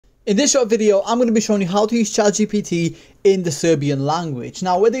In this short video, I'm going to be showing you how to use ChatGPT in the Serbian language.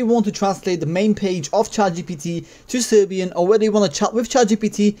 Now, whether you want to translate the main page of ChatGPT to Serbian, or whether you want to chat with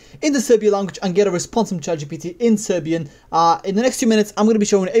ChatGPT in the Serbian language and get a response from ChatGPT in Serbian, in the next few minutes, I'm going to be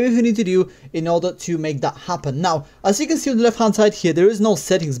showing you everything you need to do in order to make that happen. Now, as you can see on the left-hand side here, there is no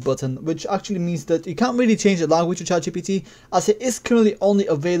settings button, which actually means that you can't really change the language of ChatGPT, as it is currently only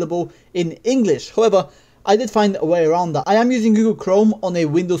available in English. However, I did find a way around that. I am using Google Chrome on a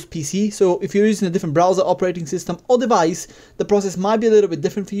Windows PC, so if you're using a different browser, operating system or device, the process might be a little bit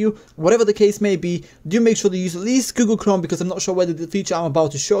different for you. Whatever the case may be, do make sure to use at least Google Chrome, because I'm not sure whether the feature I'm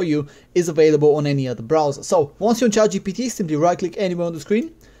about to show you is available on any other browser. So once you're on ChatGPT, simply right click anywhere on the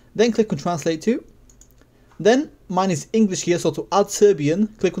screen, then click on Translate To. Then mine is English here, so to add Serbian,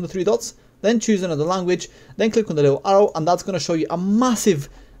 click on the three dots, then choose another language, then click on the little arrow, and that's going to show you a massive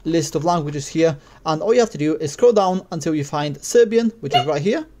list of languages here, and all you have to do is scroll down until you find Serbian, which is right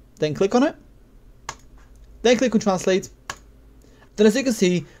here, then click on it, then click on Translate. Then as you can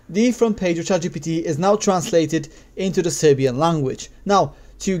see, the front page of ChatGPT is now translated into the Serbian language. Now,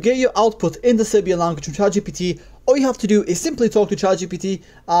 to get your output in the Serbian language from ChatGPT, all you have to do is simply talk to ChatGPT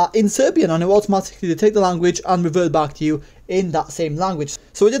in Serbian, and it will automatically detect the language and revert back to you in that same language.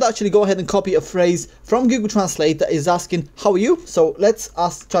 So we did actually go ahead and copy a phrase from Google Translate that is asking, "How are you?" So let's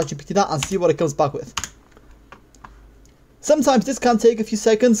ask ChatGPT that and see what it comes back with. Sometimes this can take a few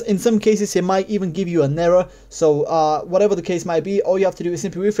seconds. In some cases, it might even give you an error. So whatever the case might be, all you have to do is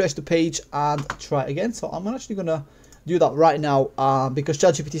simply refresh the page and try again. So I'm actually gonna do that right now because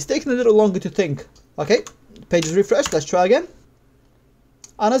ChatGPT is taking a little longer to think. Okay, page is refreshed. Let's try again.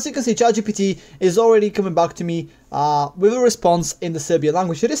 And as you can see, ChatGPT is already coming back to me with a response in the Serbian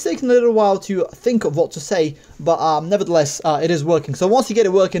language. It is taking a little while to think of what to say, but nevertheless, it is working. So once you get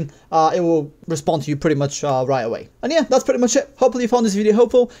it working, it will respond to you pretty much right away. And yeah, that's pretty much it. Hopefully you found this video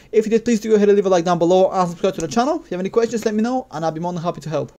helpful. If you did, please do go ahead and leave a like down below and subscribe to the channel. If you have any questions, let me know, and I'll be more than happy to help.